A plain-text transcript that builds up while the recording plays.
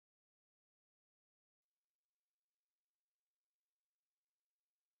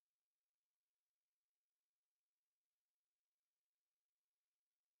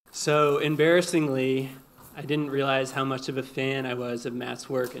So embarrassingly, I didn't realize how much of a fan I was of Matt's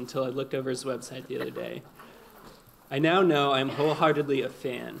work until I looked over his website the other day. I now know I'm wholeheartedly a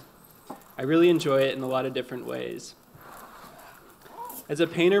fan. I really enjoy it in a lot of different ways. As a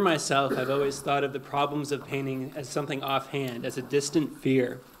painter myself, I've always thought of the problems of painting as something offhand, as a distant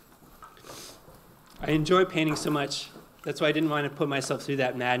fear. I enjoy painting so much, that's why I didn't want to put myself through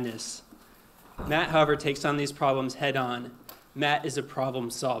that madness. Matt, however, takes on these problems head on. Matt is a problem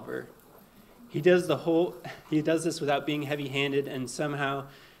solver. He does this without being heavy-handed and somehow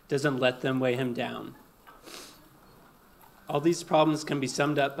doesn't let them weigh him down. All these problems can be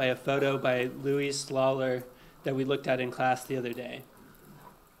summed up by a photo by Louis Lawler that we looked at in class the other day.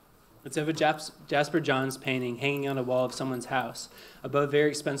 It's of a Jasper Johns painting hanging on a wall of someone's house above very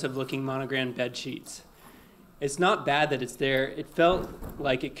expensive-looking monogrammed bed sheets. It's not bad that it's there. It felt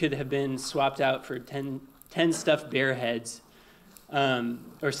like it could have been swapped out for 10 stuffed bear heads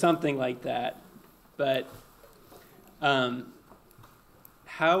or something like that. But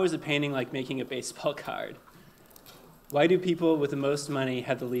how is a painting like making a baseball card? Why do people with the most money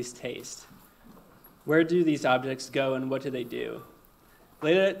have the least taste? Where do these objects go and what do they do?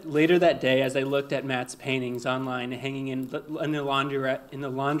 Later that day, as I looked at Matt's paintings online hanging in the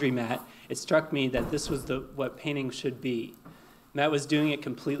laundromat, it struck me that this was what painting should be. Matt was doing it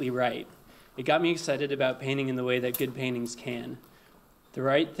completely right. It got me excited about painting in the way that good paintings can. The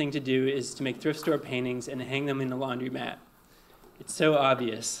right thing to do is to make thrift store paintings and hang them in a laundromat. It's so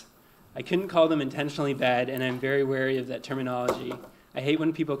obvious. I couldn't call them intentionally bad, and I'm very wary of that terminology. I hate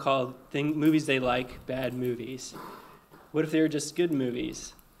when people call movies they like bad movies. What if they were just good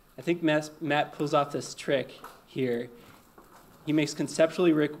movies? I think Matt pulls off this trick here. He makes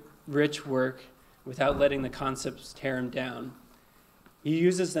conceptually rich work without letting the concepts tear him down. He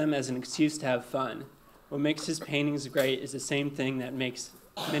uses them as an excuse to have fun. What makes his paintings great is the same thing that makes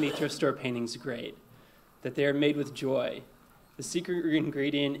many thrift store paintings great, that they are made with joy. The secret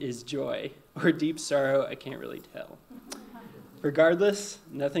ingredient is joy, or deep sorrow, I can't really tell. Regardless,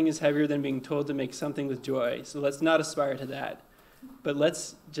 nothing is heavier than being told to make something with joy, so let's not aspire to that. But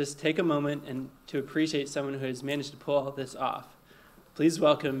let's just take a moment and to appreciate someone who has managed to pull all this off. Please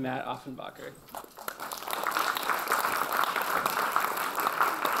welcome Matt Offenbacher.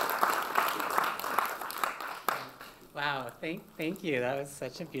 Wow, thank you. That was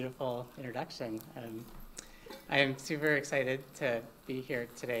such a beautiful introduction. I am super excited to be here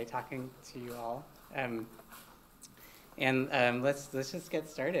today talking to you all. Let's just get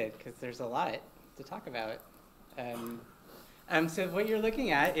started because there's a lot to talk about. So what you're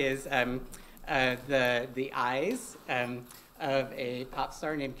looking at is the eyes of a pop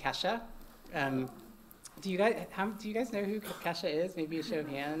star named Kesha. Do you guys know who Kesha is? Maybe a show of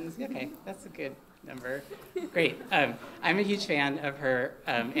hands. Okay, that's a good number. Great. I'm a huge fan of her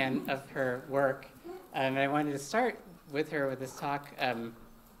and of her work, and I wanted to start with her with this talk.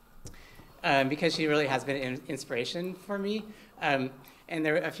 Because she really has been an inspiration for me. And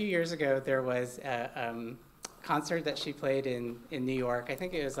a few years ago, there was a concert that she played in New York. I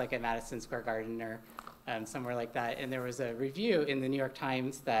think it was like at Madison Square Garden or somewhere like that. And there was a review in the New York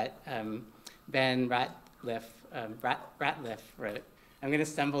Times that Ben Ratliff wrote. I'm going to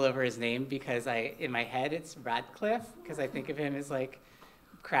stumble over his name because in my head it's Radcliffe, because I think of him as like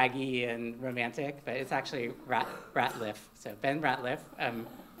craggy and romantic, but it's actually Ratliff. So Ben Ratliff. And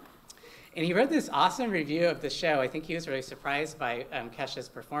he wrote this awesome review of the show. I think he was really surprised by Kesha's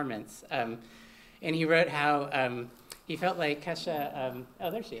performance. And he wrote how he felt like Kesha,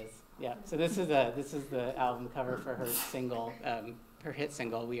 oh, there she is. Yeah, so this is the album cover for her single, her hit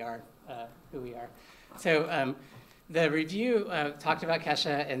single, We Are Who We Are. So the review talked about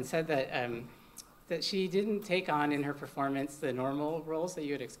Kesha and said that she didn't take on in her performance the normal roles that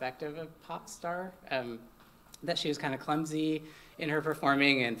you would expect of a pop star, that she was kind of clumsy in her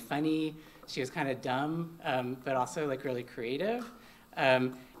performing and funny. She was kind of dumb, but also like really creative.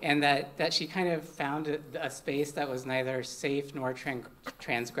 And that she kind of found a space that was neither safe nor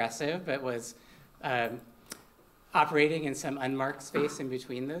transgressive, but was operating in some unmarked space in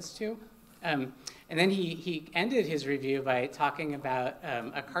between those two. And then he ended his review by talking about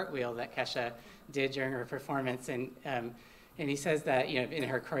a cartwheel that Kesha did during her performance. And he says that, in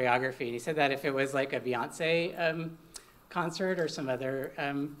her choreography, and he said that if it was like a Beyonce concert or some other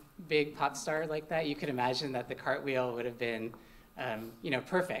big pop star like that, you could imagine that the cartwheel would have been,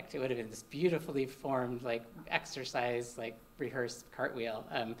 perfect. It would have been this beautifully formed, like exercise, like rehearsed cartwheel.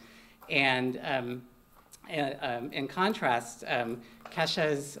 In contrast,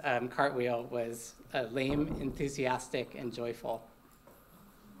 Kesha's cartwheel was lame, enthusiastic, and joyful.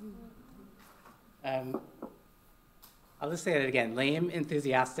 I'll just say it again, lame,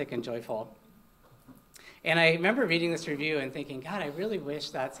 enthusiastic, and joyful. And I remember reading this review and thinking, God, I really wish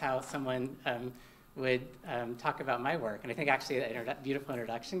that's how someone would talk about my work. And I think actually the beautiful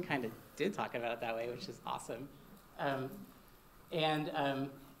introduction kind of did talk about it that way, which is awesome.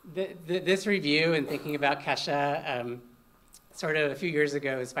 This review and thinking about Kesha sort of a few years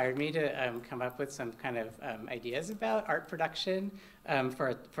ago inspired me to come up with some kind of ideas about art production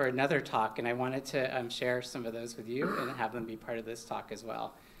for another talk. And I wanted to share some of those with you and have them be part of this talk as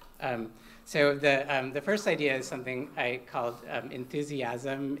well. So the first idea is something I called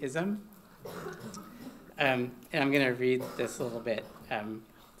enthusiasmism. And I'm going to read this a little bit.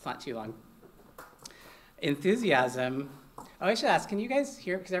 It's not too long. Enthusiasm. Oh, I should ask, can you guys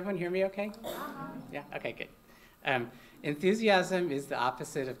hear, because everyone hear me okay? Yeah, okay, good. Enthusiasm is the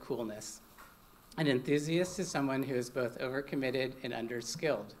opposite of coolness. An enthusiast is someone who is both overcommitted and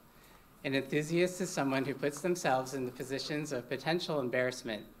underskilled. An enthusiast is someone who puts themselves in the positions of potential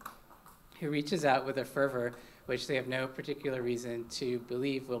embarrassment, who reaches out with a fervor which they have no particular reason to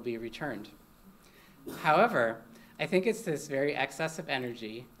believe will be returned. However, I think it's this very excess of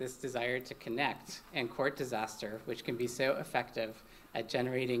energy, this desire to connect and court disaster, which can be so effective at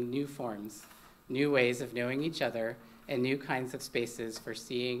generating new forms, new ways of knowing each other, and new kinds of spaces for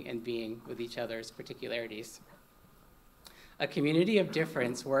seeing and being with each other's particularities. A community of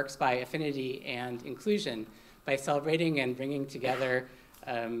difference works by affinity and inclusion, by celebrating and bringing together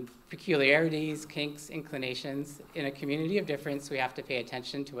peculiarities, kinks, inclinations. In a community of difference, we have to pay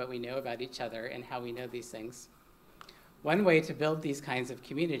attention to what we know about each other and how we know these things. One way to build these kinds of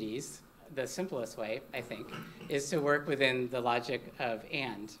communities, the simplest way, I think, is to work within the logic of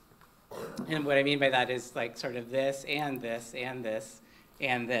and. And what I mean by that is like sort of this, and this, and this,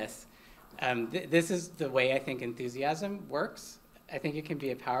 and this. This is the way I think enthusiasm works. I think it can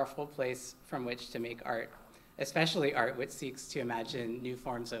be a powerful place from which to make art, especially art which seeks to imagine new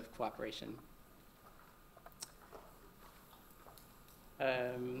forms of cooperation.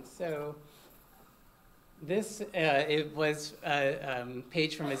 So this it was a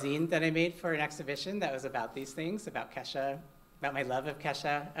page from a zine that I made for an exhibition that was about these things, about Kesha, about my love of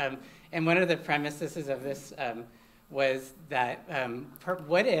Kesha. And one of the premises of this was that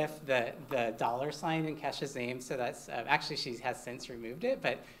what if the dollar sign in Kesha's name, so that's, actually she has since removed it,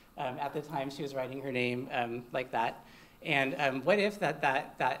 but at the time she was writing her name like that. And what if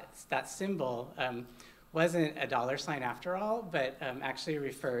that symbol wasn't a dollar sign after all, but actually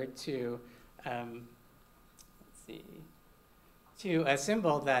referred to, to a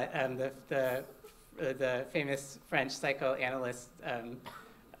symbol that the famous French psychoanalyst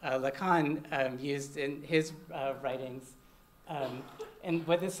Lacan used in his writings. And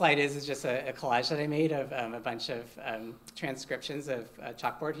what this slide is just a collage that I made of a bunch of transcriptions of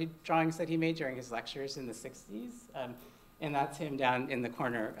chalkboard drawings that he made during his lectures in the 60s. And that's him down in the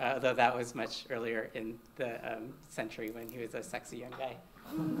corner, although that was much earlier in the century when he was a sexy young guy.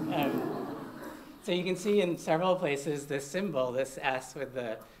 So you can see in several places this symbol, this S with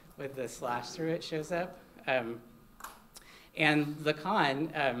the slash through it shows up. And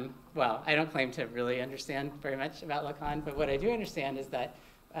Lacan, well, I don't claim to really understand very much about Lacan, but what I do understand is that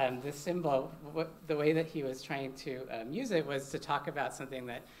this symbol, the way that he was trying to use it was to talk about something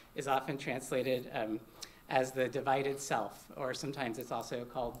that is often translated as the divided self, or sometimes it's also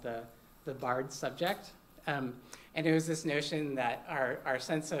called the barred subject. And it was this notion that our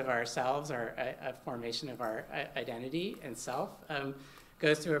sense of ourselves, or a formation of our identity and self,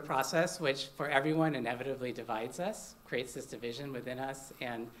 goes through a process which for everyone inevitably divides us, creates this division within us.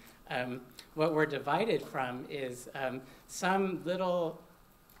 And what we're divided from is some little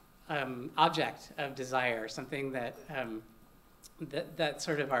object of desire, something that, that's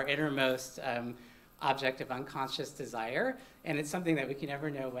sort of our innermost object of unconscious desire. And it's something that we can never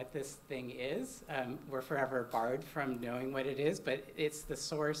know what this thing is. We're forever barred from knowing what it is, but it's the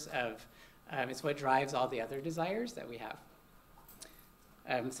source of, it's what drives all the other desires that we have.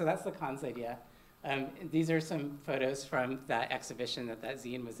 So that's Lacan's idea. These are some photos from that exhibition that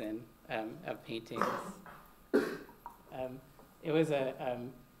zine was in, of paintings. It was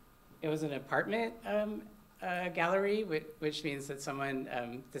an apartment gallery, which means that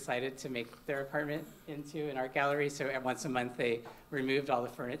someone decided to make their apartment into an art gallery. So once a month they removed all the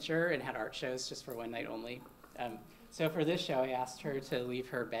furniture and had art shows just for one night only. So for this show, I asked her to leave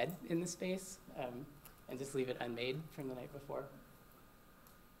her bed in the space and just leave it unmade from the night before.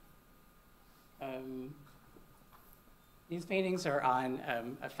 These paintings are on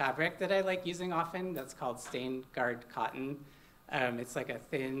a fabric that I like using often that's called stain guard cotton. It's like a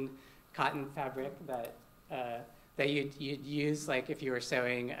thin cotton fabric that you'd use like if you were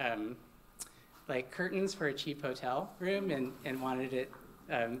sewing like curtains for a cheap hotel room and wanted it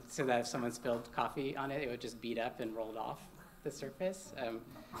so that if someone spilled coffee on it, it would just beat up and rolled off the surface. So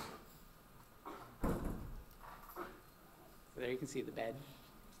there you can see the bed.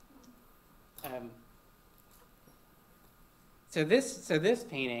 So this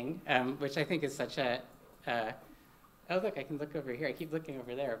painting, which I think is such a, oh look, I can look over here. I keep looking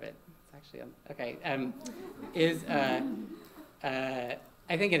over there, but it's actually, okay, is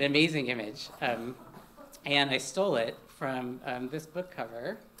I think an amazing image. And I stole it from this book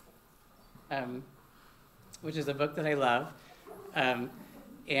cover, which is a book that I love.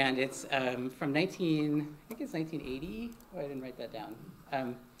 And it's from I think it's 1980. Oh, I didn't write that down.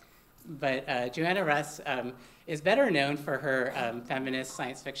 But Joanna Russ is better known for her feminist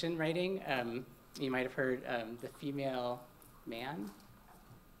science fiction writing. You might have heard The Female Man.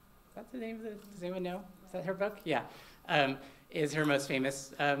 Is that the name of it? Does anyone know? Is that her book? Yeah. Is her most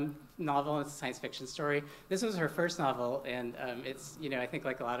famous novel. It's a science fiction story. This was her first novel, and it's, I think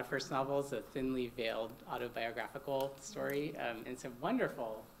like a lot of first novels, a thinly veiled autobiographical story. It's a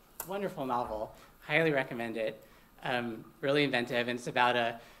wonderful, wonderful novel. Highly recommend it. Really inventive, and it's about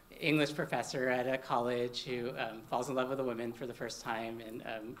a English professor at a college who falls in love with a woman for the first time and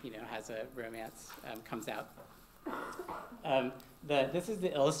has a romance, comes out. This is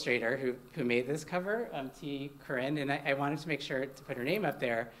the illustrator who made this cover, T. Corinne, and I wanted to make sure to put her name up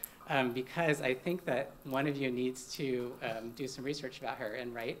there because I think that one of you needs to do some research about her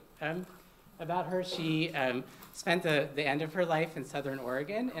and write about her. She spent the end of her life in Southern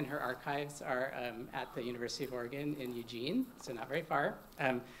Oregon, and her archives are at the University of Oregon in Eugene, so not very far.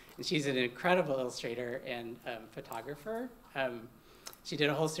 And she's an incredible illustrator and photographer. She did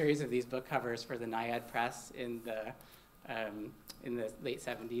a whole series of these book covers for the Naiad Press in the late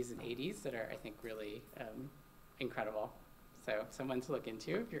 70s and 80s that are, I think, really incredible. So someone to look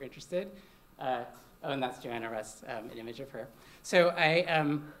into if you're interested. Oh, and that's Joanna Russ, an image of her. So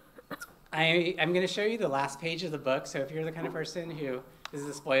I'm going to show you the last page of the book. So if you're the kind of person who, this is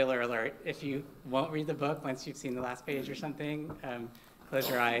a spoiler alert, if you won't read the book once you've seen the last page or something, close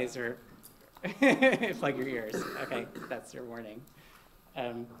your eyes or plug your ears. Okay, that's your warning.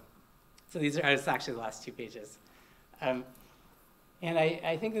 So it's actually the last 2 pages. And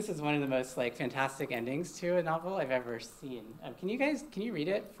I think this is one of the most fantastic endings to a novel I've ever seen. Can you read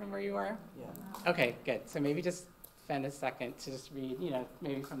it from where you are? Yeah. Okay, good. So maybe just spend a second to just read,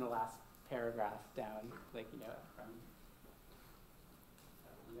 maybe from the last paragraph down, from there.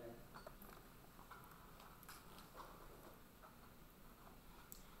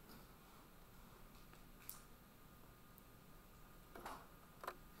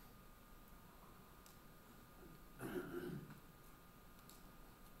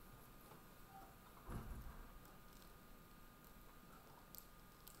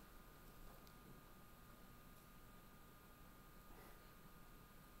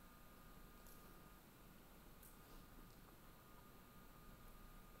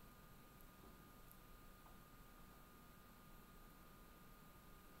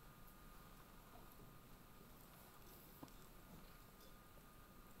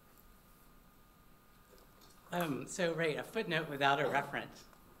 Right, a footnote without a referent.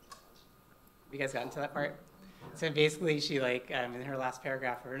 You guys gotten to that part? So basically, she in her last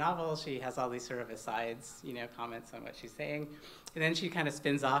paragraph of her novel, she has all these sort of asides, comments on what she's saying, and then she kind of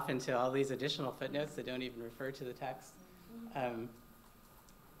spins off into all these additional footnotes that don't even refer to the text, and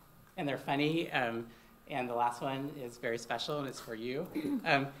they're funny. And the last one is very special, and it's for you.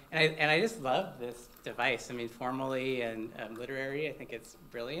 And I just love this device. I mean, formally and literary, I think it's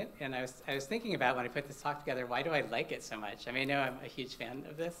brilliant. And I was thinking about when I put this talk together, why do I like it so much? I mean, I know I'm a huge fan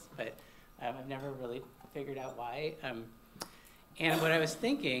of this, but I've never really figured out why. And what I was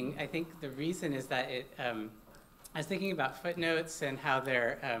thinking, I think the reason is that I was thinking about footnotes and how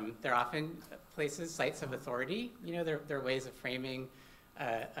they're often sites of authority. They're ways of framing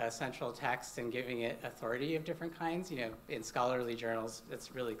a central text and giving it authority of different kinds. In scholarly journals,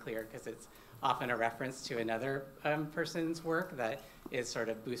 it's really clear because it's often a reference to another person's work that is sort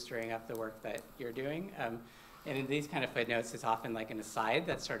of boostering up the work that you're doing. And in these kind of footnotes, it's often like an aside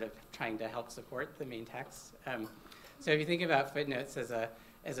that's sort of trying to help support the main text. So if you think about footnotes as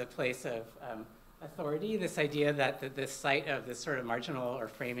a place of authority, this idea that this site of this sort of marginal or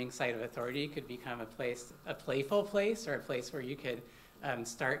framing site of authority could become a playful place, or a place where you could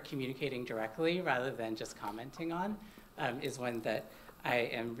start communicating directly rather than just commenting on, is one that I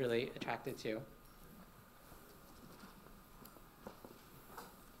am really attracted to.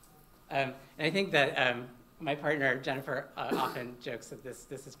 And I think that my partner, Jennifer, often jokes that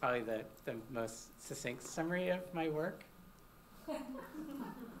this is probably the most succinct summary of my work.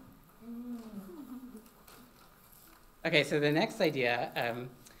 Okay, so the next idea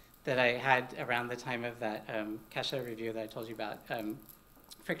that I had around the time of that Kesha review that I told you about,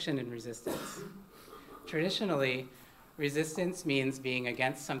 friction and resistance. Traditionally, resistance means being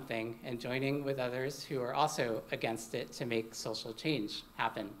against something and joining with others who are also against it to make social change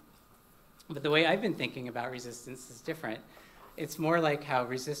happen. But the way I've been thinking about resistance is different. It's more like how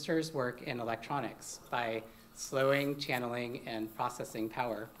resistors work in electronics by slowing, channeling, and processing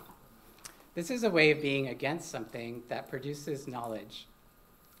power. This is a way of being against something that produces knowledge.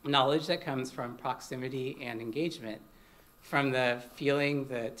 Knowledge that comes from proximity and engagement, from the feeling,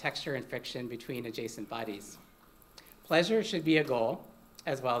 the texture and friction between adjacent bodies. Pleasure should be a goal,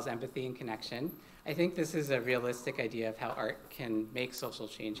 as well as empathy and connection. I think this is a realistic idea of how art can make social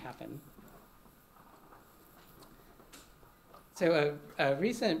change happen. So a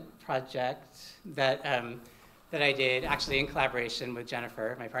recent project that I did, actually in collaboration with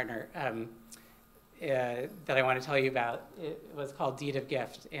Jennifer, my partner, that I want to tell you about, it was called Deed of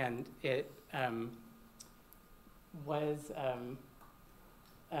Gift, and it was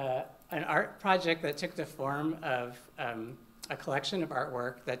an art project that took the form of a collection of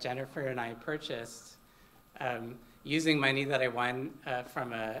artwork that Jennifer and I purchased using money that I won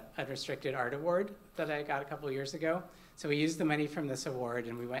from an unrestricted art award that I got a couple years ago. So we used the money from this award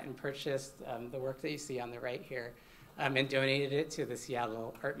and we went and purchased the work that you see on the right here and donated it to the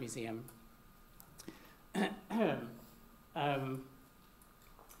Seattle Art Museum.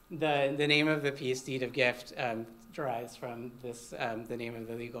 The name of the piece, Deed of Gift, derives from this, the name of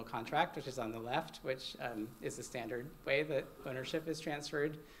the legal contract, which is on the left, which is the standard way that ownership is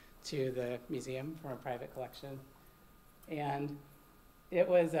transferred to the museum from a private collection. And it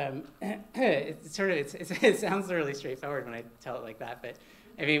was, it sounds really straightforward when I tell it like that, but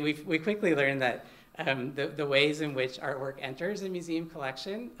I mean, we quickly learned that the ways in which artwork enters a museum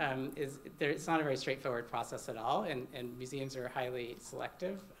collection it's not a very straightforward process at all, and museums are highly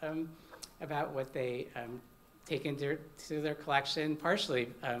selective about what they take into their collection, partially,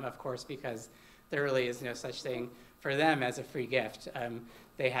 of course, because there really is no such thing for them as a free gift.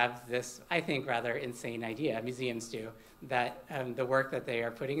 They have this, I think, rather insane idea, museums do, that the work that they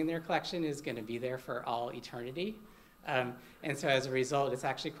are putting in their collection is going to be there for all eternity. And so as a result, it's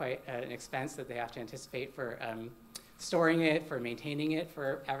actually quite an expense that they have to anticipate for storing it, for maintaining it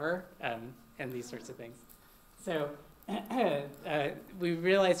forever, and these sorts of things. So we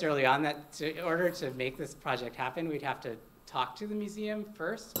realized early on that in order to make this project happen, we'd have to talk to the museum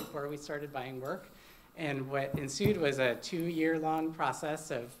first before we started buying work. And what ensued was a 2-year-long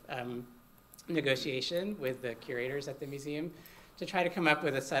process of negotiation with the curators at the museum to try to come up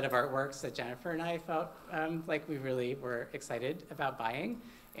with a set of artworks that Jennifer and I felt like we really were excited about buying,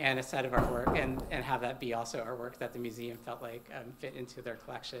 and a set of artwork, and have that be also artwork that the museum felt like fit into their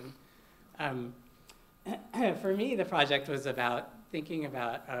collection. For me, the project was about thinking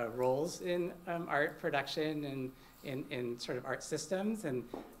about roles in art production and in sort of art systems, and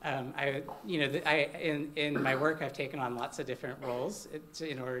in my work, I've taken on lots of different roles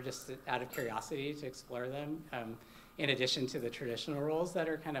in order just out of curiosity to explore them. In addition to the traditional roles that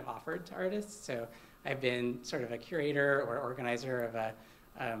are kind of offered to artists. So I've been sort of a curator or organizer of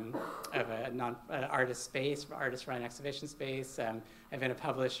an artist space, artist-run exhibition space. I've been a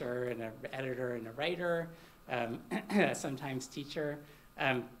publisher and an editor and a writer, sometimes teacher.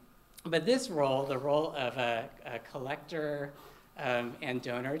 But this role, the role of a collector and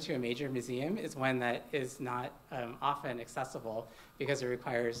donor to a major museum, is one that is not often accessible because it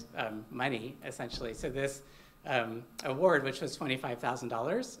requires money, essentially. So this award, which was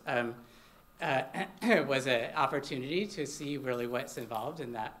 $25,000, was an opportunity to see really what's involved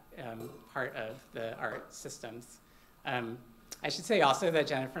in that part of the art systems. I should say also that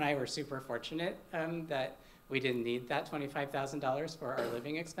Jennifer and I were super fortunate that we didn't need that $25,000 for our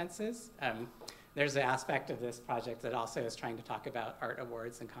living expenses. There's an aspect of this project that also is trying to talk about art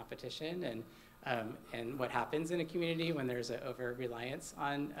awards and competition, and what happens in a community when there's an over-reliance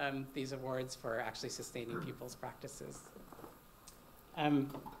on these awards for actually sustaining people's practices.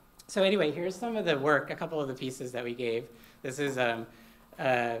 So anyway, here's some of the work, a couple of the pieces that we gave. This is a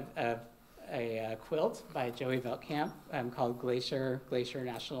quilt by Joey Veltkamp called Glacier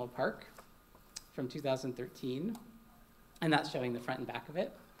National Park from 2013, and that's showing the front and back of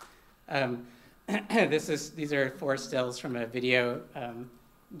it. These are 4 stills from a video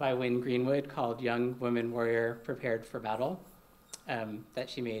by Wynne Greenwood called Young Woman Warrior Prepared for Battle that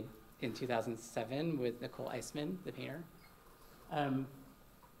she made in 2007 with Nicole Eisman, the painter.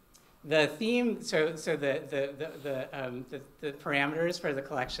 The theme, so the parameters for the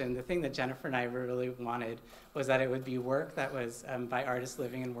collection, the thing that Jennifer and I really wanted was that it would be work that was by artists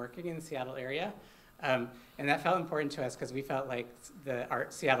living and working in the Seattle area. And that felt important to us because we felt like the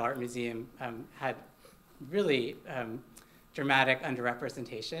Seattle Art Museum had really dramatic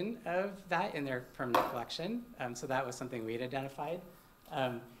underrepresentation of that in their permanent collection. So that was something we'd identified.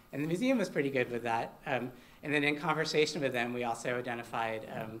 And the museum was pretty good with that. And then in conversation with them, we also identified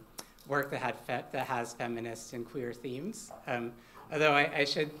work that has feminist and queer themes. Although I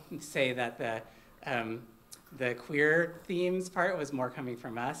should say that the queer themes part was more coming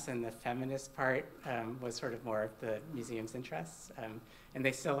from us, and the feminist part was sort of more the museum's interests. And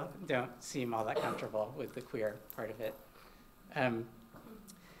they still don't seem all that comfortable with the queer part of it.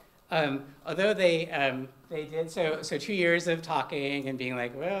 Although they did, so 2 years of talking and being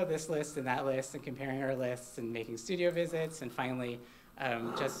like, well, this list and that list, and comparing our lists and making studio visits, and finally,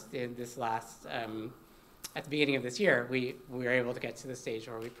 just in this last, at the beginning of this year, we were able to get to the stage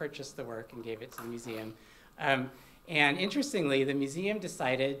where we purchased the work and gave it to the museum. And interestingly, the museum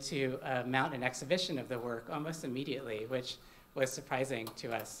decided to mount an exhibition of the work almost immediately, which was surprising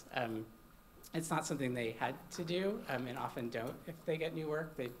to us. It's not something they had to do, and often don't if they get new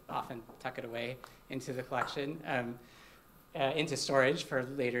work. They often tuck it away into the collection, into storage for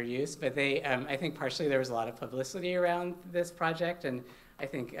later use. But they, I think partially there was a lot of publicity around this project, and I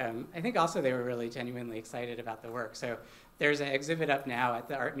think also they were really genuinely excited about the work. So there's an exhibit up now at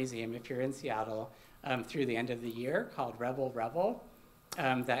the Art Museum if you're in Seattle through the end of the year called Rebel Rebel.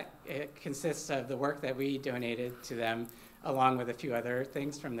 That it consists of the work that we donated to them, along with a few other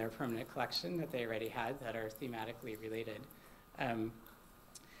things from their permanent collection that they already had that are thematically related.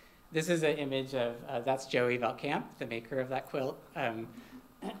 This is an image of, that's Joey Veltkamp, the maker of that quilt,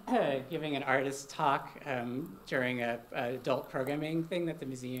 giving an artist talk during an adult programming thing that the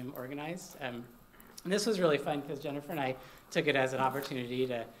museum organized. And this was really fun because Jennifer and I took it as an opportunity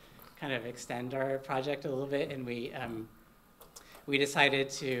to kind of extend our project a little bit, and we decided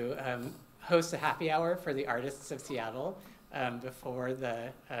to host a happy hour for the artists of Seattle before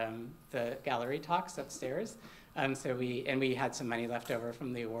the gallery talks upstairs. So we had some money left over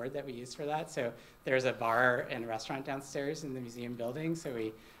from the award that we used for that. So there's a bar and a restaurant downstairs in the museum building. So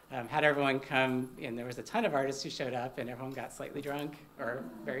we had everyone come, and there was a ton of artists who showed up, and everyone got slightly drunk or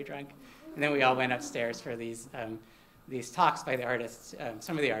very drunk. And then we all went upstairs for these talks by the artists,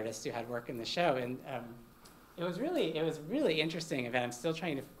 some of the artists who had work in the show. And it was really interesting event. I'm still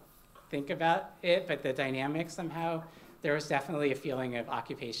trying to think about it, but the dynamic somehow, there was definitely a feeling of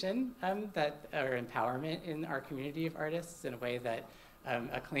occupation or empowerment in our community of artists in a way that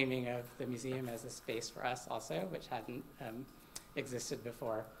a claiming of the museum as a space for us also, which hadn't existed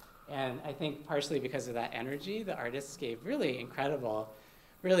before. And I think partially because of that energy, the artists gave really incredible,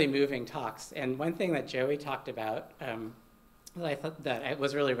 really moving talks. And one thing that Joey talked about that I thought that it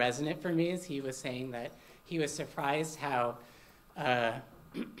was really resonant for me is he was saying that he was surprised how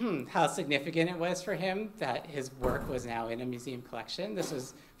how significant it was for him that his work was now in a museum collection. This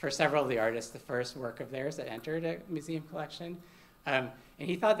was, for several of the artists, the first work of theirs that entered a museum collection. And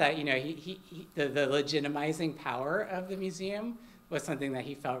he thought that, you know, the legitimizing power of the museum was something that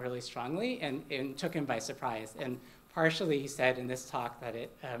he felt really strongly and took him by surprise. And partially, he said in this talk that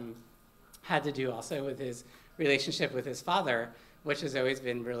it had to do also with his relationship with his father, which has always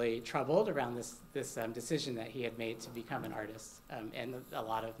been really troubled around this decision that he had made to become an artist, and a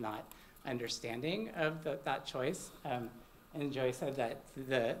lot of not understanding of that choice. And Joey said that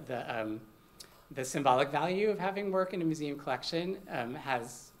the symbolic value of having work in a museum collection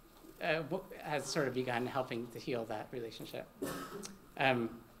has sort of begun helping to heal that relationship. And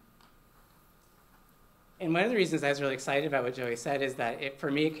one of the reasons I was really excited about what Joey said is that for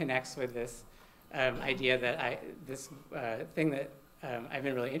me, it connects with this idea that this thing that I've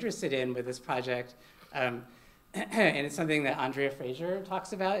been really interested in with this project, and it's something that Andrea Fraser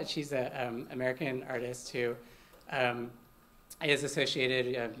talks about. She's an American artist who is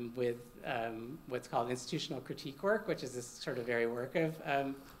associated with what's called institutional critique work, which is this sort of very work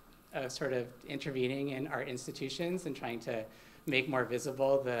of sort of intervening in art institutions and trying to make more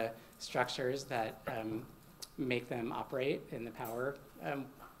visible the structures that make them operate in the power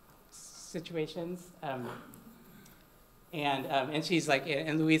situations. And she's like,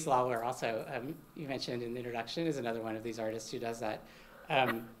 and Louise Lawler also, you mentioned in the introduction, is another one of these artists who does that.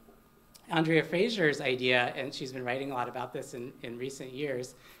 Andrea Fraser's idea, and she's been writing a lot about this in recent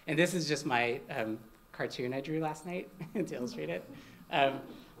years, and this is just my cartoon I drew last night to illustrate it.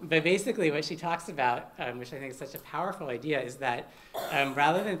 But basically what she talks about, which I think is such a powerful idea, is that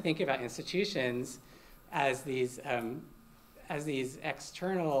rather than think about institutions as these as these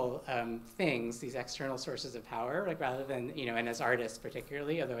external things, these external sources of power, like rather than, and as artists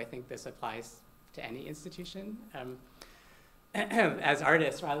particularly, although I think this applies to any institution, as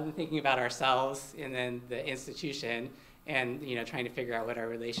artists, rather than thinking about ourselves and then the institution and, trying to figure out what our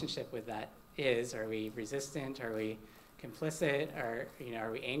relationship with that is. Are we resistant? Are we complicit? Are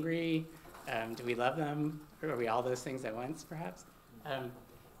we angry? Do we love them? Or are we all those things at once, perhaps?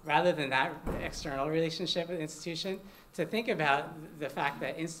 Rather than that external relationship with the institution, to think about the fact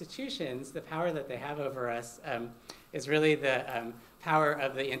that institutions, the power that they have over us, is really the power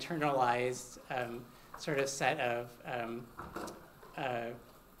of the internalized sort of set of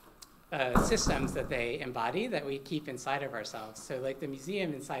systems that they embody that we keep inside of ourselves. So like the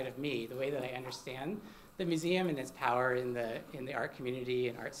museum inside of me, the way that I understand the museum and its power in the art community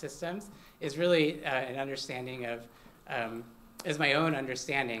and art systems is really an understanding of, is my own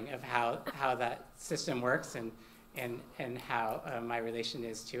understanding of how that system works and how my relation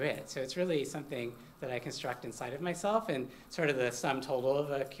is to it. So it's really something that I construct inside of myself, and sort of the sum total of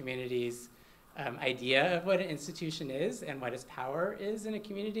a community's idea of what an institution is and what its power is in a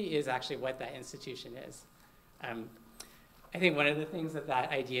community is actually what that institution is. I think one of the things that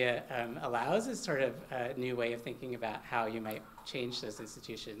idea allows is sort of a new way of thinking about how you might change those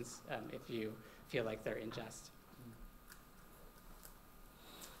institutions if you feel like they're unjust.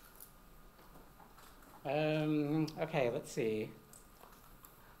 Okay, let's see.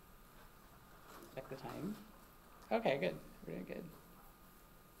 Check the time. Okay, good. Really good.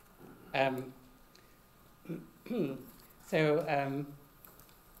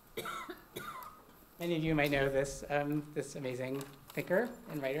 Many of you might know this this amazing thinker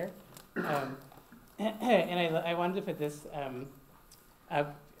and writer, and I wanted to put this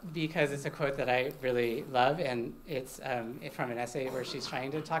up because it's a quote that I really love, and it's from an essay where she's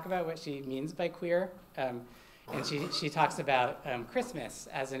trying to talk about what she means by queer, and she talks about Christmas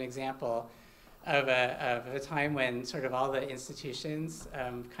as an example of a time when sort of all the institutions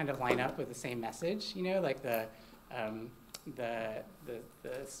kind of line up with the same message, like the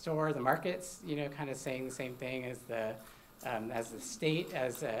store, the markets, kind of saying the same thing as the state,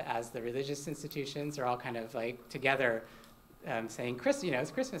 as the religious institutions are all kind of like together saying,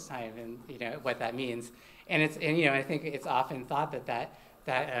 it's Christmas time, and what that means. And I think it's often thought that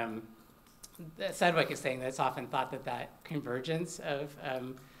Sedgwick is saying that it's often thought that convergence of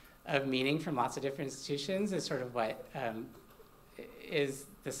meaning from lots of different institutions is sort of what is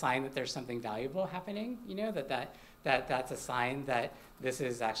the sign that there's something valuable happening, that's a sign that this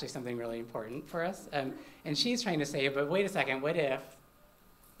is actually something really important for us. And she's trying to say, but wait a second, what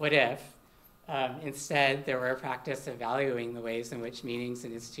if instead there were a practice of valuing the ways in which meanings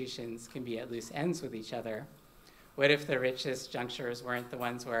and institutions can be at loose ends with each other? What if the richest junctures weren't the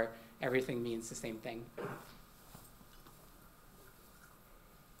ones where everything means the same thing?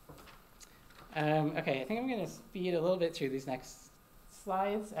 Okay, I think I'm going to speed a little bit through these next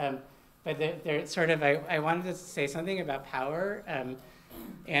slides, but they're sort of, I wanted to say something about power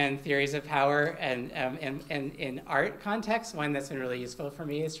and theories of power, and in art context, one that's been really useful for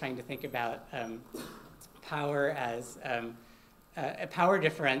me is trying to think about power as power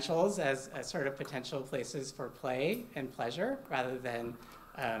differentials as sort of potential places for play and pleasure rather than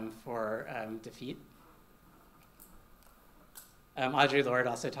for defeat. Audre Lorde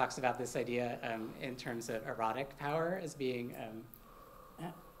also talks about this idea in terms of erotic power as being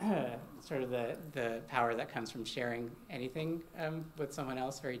sort of the power that comes from sharing anything with someone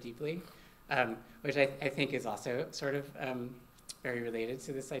else very deeply, which I think is also sort of very related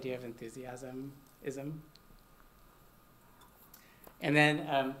to this idea of enthusiasm-ism. And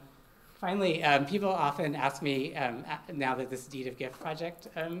then finally, people often ask me, now that this Deed of Gift project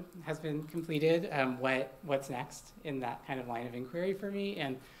has been completed, what's next in that kind of line of inquiry for me.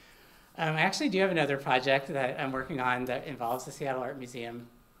 And I actually do have another project that I'm working on that involves the Seattle Art Museum.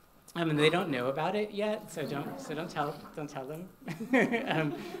 And they don't know about it yet, so don't tell them.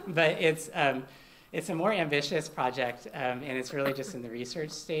 But it's a more ambitious project, and it's really just in the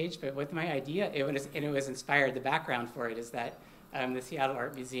research stage. But with my idea, it was inspired. The background for it is that the Seattle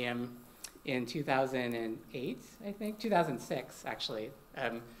Art Museum in 2008, I think, 2006 actually,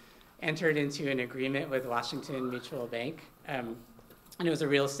 entered into an agreement with Washington Mutual Bank, and it was a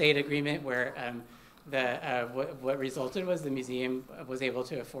real estate agreement where what resulted was the museum was able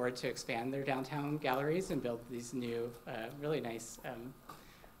to afford to expand their downtown galleries and build these new, really nice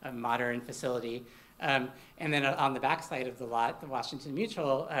modern facility. And then on the backside of the lot, the Washington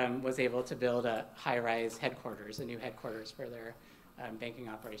Mutual was able to build a high-rise headquarters, a new headquarters for their banking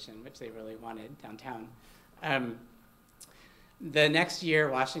operation, which they really wanted downtown. The next year,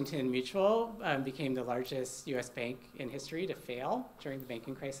 Washington Mutual became the largest US bank in history to fail during the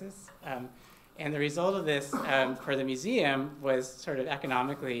banking crisis. And the result of this for the museum was sort of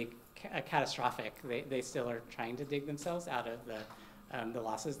economically catastrophic. They still are trying to dig themselves out of the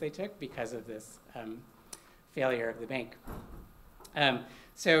losses they took because of this failure of the bank.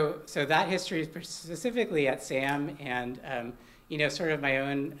 So that history specifically at SAM and, you know, sort of my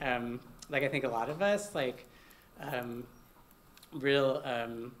own, like I think a lot of us, like real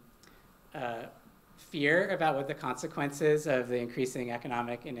fear about what the consequences of the increasing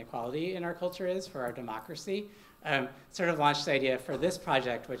economic inequality in our culture is for our democracy, sort of launched the idea for this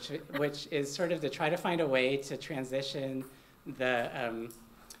project, which is sort of to try to find a way to transition the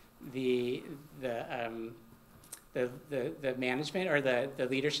management or the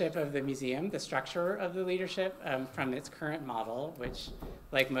leadership of the museum, the structure of the leadership from its current model, which,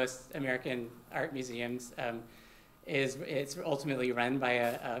 like most American art museums, it's ultimately run by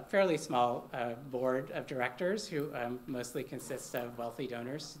a fairly small board of directors who mostly consists of wealthy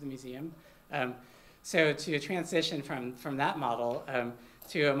donors to the museum. So to transition from that model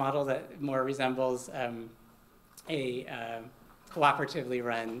to a model that more resembles a cooperatively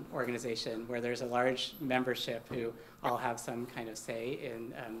run organization where there's a large membership who all have some kind of say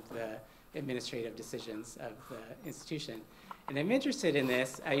in the administrative decisions of the institution. And I'm interested in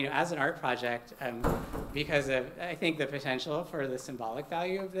this, you know, as an art project because of, I think, the potential for the symbolic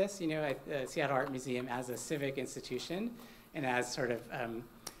value of this. You know, Seattle Art Museum as a civic institution and as sort of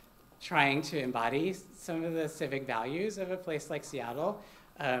trying to embody some of the civic values of a place like Seattle.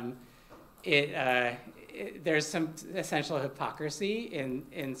 There's some essential hypocrisy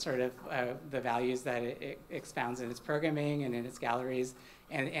in sort of the values that it expounds in its programming and in its galleries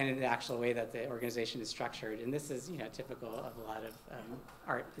and in the actual way that the organization is structured. And this is, you know, typical of a lot of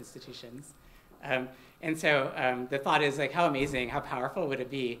art institutions. And so the thought is, like, how amazing, how powerful would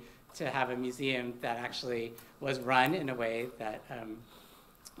it be to have a museum that actually was run in a way that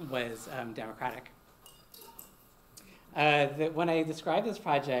was democratic. When I describe this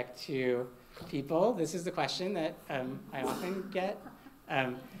project to people, this is the question that I often get.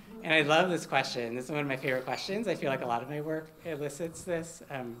 And I love this question. This is one of my favorite questions. I feel like a lot of my work elicits this.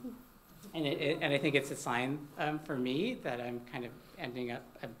 And I think it's a sign for me that I'm kind of ending up,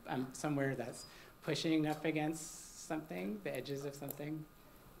 I'm somewhere that's pushing up against something, the edges of something.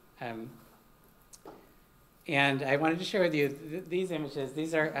 And I wanted to share with you these images.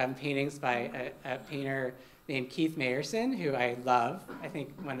 These are paintings by a painter named Keith Mayerson, who I love. I think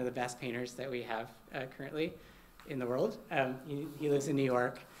one of the best painters that we have currently in the world. He lives in New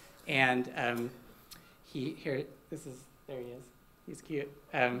York, and there he is. He's cute.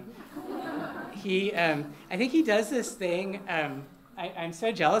 I think he does this thing. I'm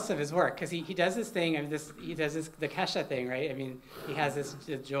so jealous of his work because he does this thing of this. He does this the Kesha thing, right? I mean, he has this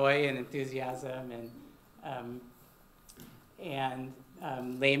joy and enthusiasm and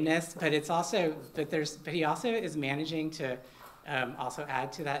lameness, but it's also but he also is managing to also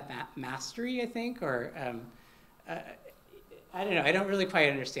add to that mastery, I think, or I don't know. I don't really quite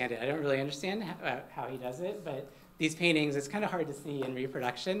understand it. I don't really understand how he does it, but these paintings, it's kind of hard to see in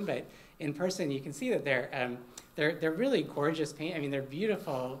reproduction, but in person you can see that they're really gorgeous paint. I mean, they're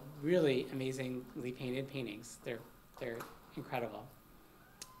beautiful, really amazingly painted paintings. They're incredible.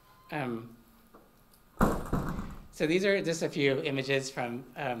 So these are just a few images from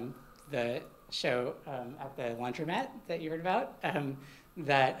the show at the Laundromat that you heard about.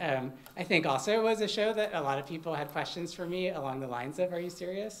 That I think also was a show that a lot of people had questions for me along the lines of, are you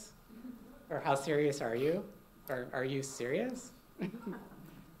serious? Or how serious are you? Or are you serious?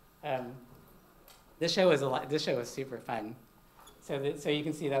 This show was super fun. So you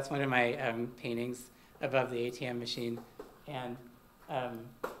can see that's one of my paintings above the ATM machine. And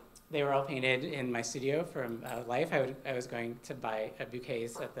they were all painted in my studio from life. I was going to buy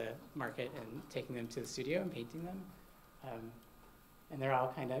bouquets at the market and taking them to the studio and painting them. And they're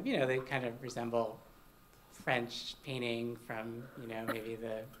all kind of, you know, they kind of resemble French painting from, you know, maybe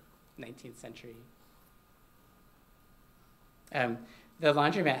the 19th century. The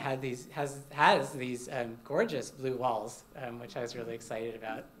Laundromat has these gorgeous blue walls, which I was really excited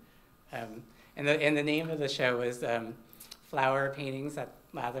about. And the name of the show was Flower Paintings at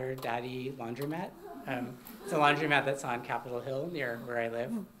Lather Daddy Laundromat. It's a laundromat that's on Capitol Hill near where I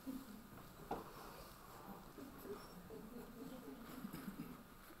live.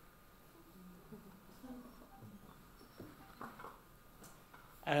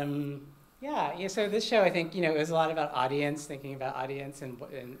 Yeah, so this show, I think, you know, it was a lot about audience, thinking about audience and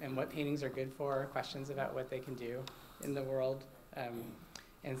what paintings are good for, questions about what they can do in the world.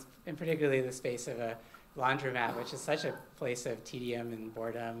 and particularly the space of a laundromat, which is such a place of tedium and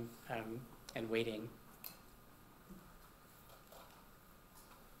boredom and waiting.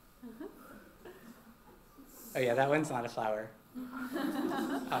 Oh yeah, that one's not a flower,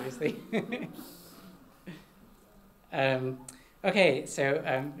 obviously. Okay,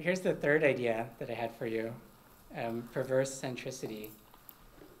 so here's the third idea that I had for you, perverse centricity.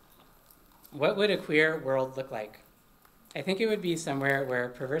 What would a queer world look like? I think it would be somewhere where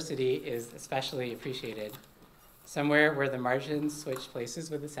perversity is especially appreciated, somewhere where the margins switch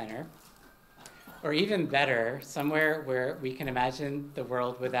places with the center, or even better, somewhere where we can imagine the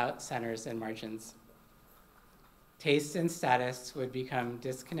world without centers and margins. Taste and status would become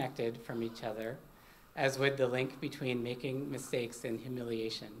disconnected from each other, as would the link between making mistakes and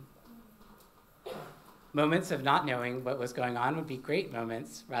humiliation. Moments of not knowing what was going on would be great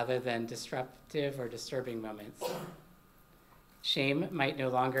moments rather than disruptive or disturbing moments. Shame might no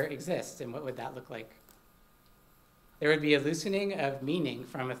longer exist, and what would that look like? There would be a loosening of meaning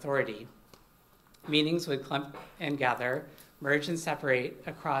from authority. Meanings would clump and gather, merge and separate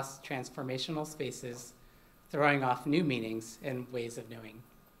across transformational spaces, throwing off new meanings and ways of knowing.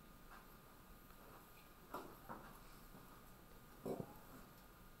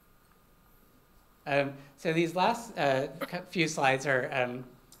 So these last few slides are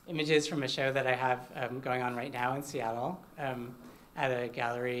images from a show that I have going on right now in Seattle at a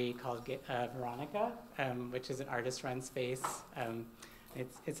gallery called Veronica, which is an artist-run space.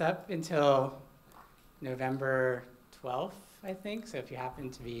 It's up until November 12th, I think. So if you happen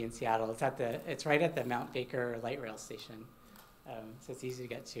to be in Seattle, it's right at the Mount Baker light rail station. So it's easy to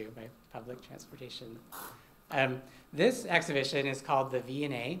get to by public transportation. This exhibition is called the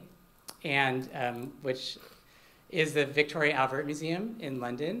V&A, and which is the Victoria Albert Museum in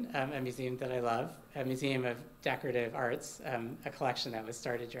London, a museum that I love, a museum of decorative arts, a collection that was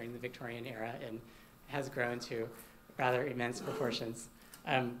started during the Victorian era and has grown to rather immense proportions.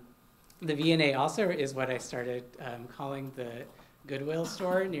 The V&A also is what I started calling the Goodwill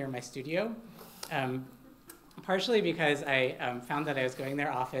store near my studio, partially because I found that I was going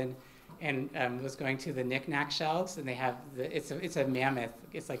there often and was going to the knick-knack shelves, and they have, it's a mammoth,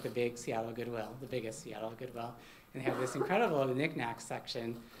 it's like the big Seattle Goodwill, the biggest Seattle Goodwill, and they have this incredible knick-knack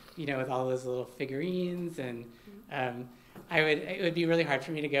section, you know, with all those little figurines, and it would be really hard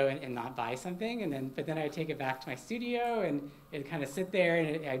for me to go and not buy something, but then I would take it back to my studio, and it'd kind of sit there,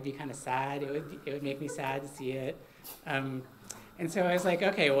 and I'd be kind of sad. It would make me sad to see it, and so I was like,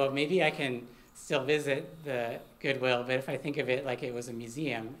 okay, well, maybe I can still visit the Goodwill, but if I think of it like it was a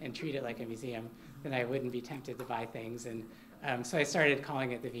museum and treat it like a museum, then I wouldn't be tempted to buy things, and so I started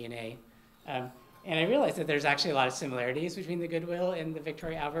calling it the V&A. And I realized that there's actually a lot of similarities between the Goodwill and the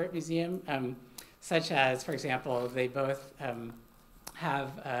Victoria Albert Museum, such as, for example, they both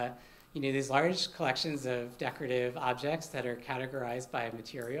have these large collections of decorative objects that are categorized by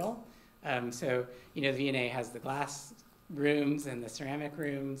material. So the V&A has the glass rooms and the ceramic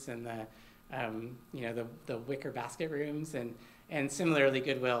rooms and the wicker basket rooms, and similarly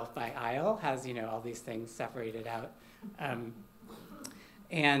Goodwill by aisle has all these things separated out.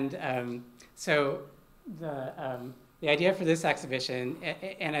 So the idea for this exhibition,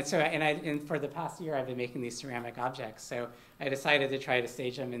 and for the past year I've been making these ceramic objects, so I decided to try to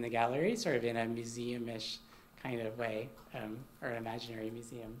stage them in the gallery, sort of in a museum-ish kind of way, or an imaginary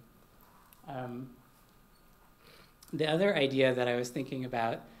museum. The other idea that I was thinking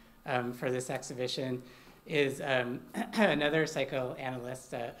about for this exhibition is another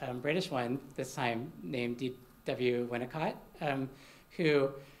psychoanalyst, a British one, this time named D.W. Winnicott,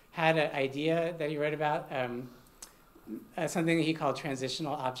 who had an idea that he wrote about, something that he called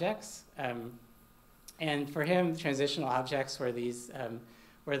transitional objects. And for him, transitional objects were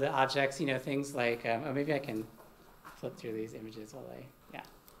were the objects, things like, maybe I can flip through these images while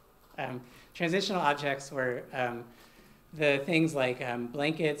transitional objects were the things like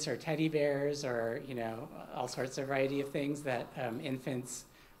blankets or teddy bears or, all sorts of variety of things that infants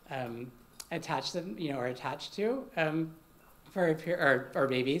attach them, or attached to. Or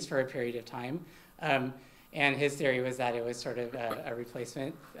babies for a period of time. And his theory was that it was sort of a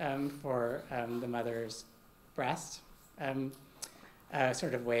replacement for the mother's breast,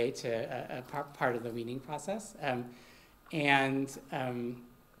 sort of way to part of the weaning process. His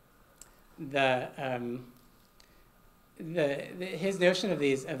notion of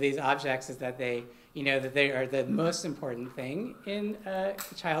these objects is that they are the most important thing in a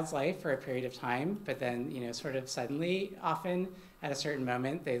child's life for a period of time, but then, sort of suddenly, often at a certain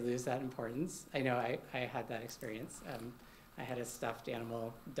moment, they lose that importance. I know I had that experience. I had a stuffed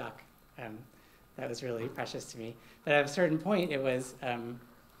animal duck that was really precious to me. But at a certain point, it was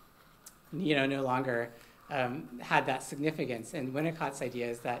no longer had that significance. And Winnicott's idea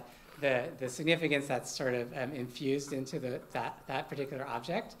is that the significance that's sort of infused into that particular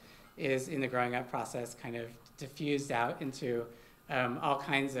object is, in the growing up process, kind of diffused out into all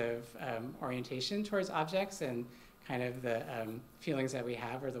kinds of orientation towards objects and kind of the feelings that we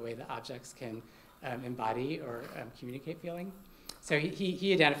have, or the way that objects can embody or communicate feeling. So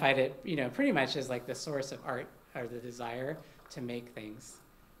he identified it, pretty much as like the source of art, or the desire to make things.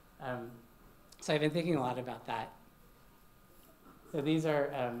 So I've been thinking a lot about that. So these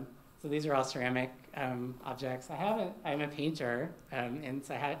are all ceramic objects. I'm a painter, and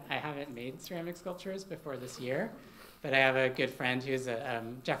so I haven't made ceramic sculptures before this year, but I have a good friend who's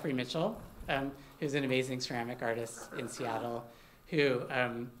Jeffrey Mitchell, who's an amazing ceramic artist in Seattle, who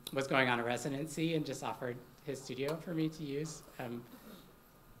was going on a residency and just offered his studio for me to use. And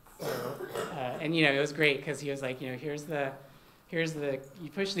it was great because he was like, here's the,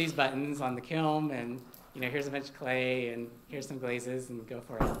 you push these buttons on the kiln, and here's a bunch of clay, and here's some glazes, and go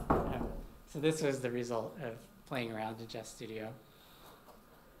for it. So this was the result of playing around in Jeff's studio.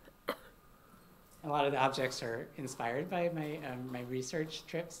 A lot of the objects are inspired by my my research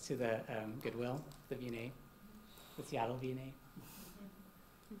trips to the Goodwill, the V&A, the Seattle V&A.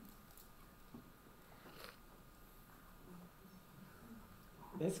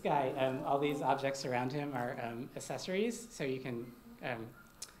 This guy, all these objects around him are accessories, so you can,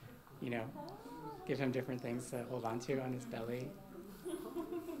 give him different things to hold on to on his belly.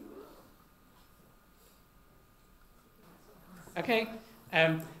 Okay,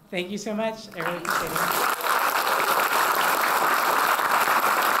 thank you so much. I really appreciate it.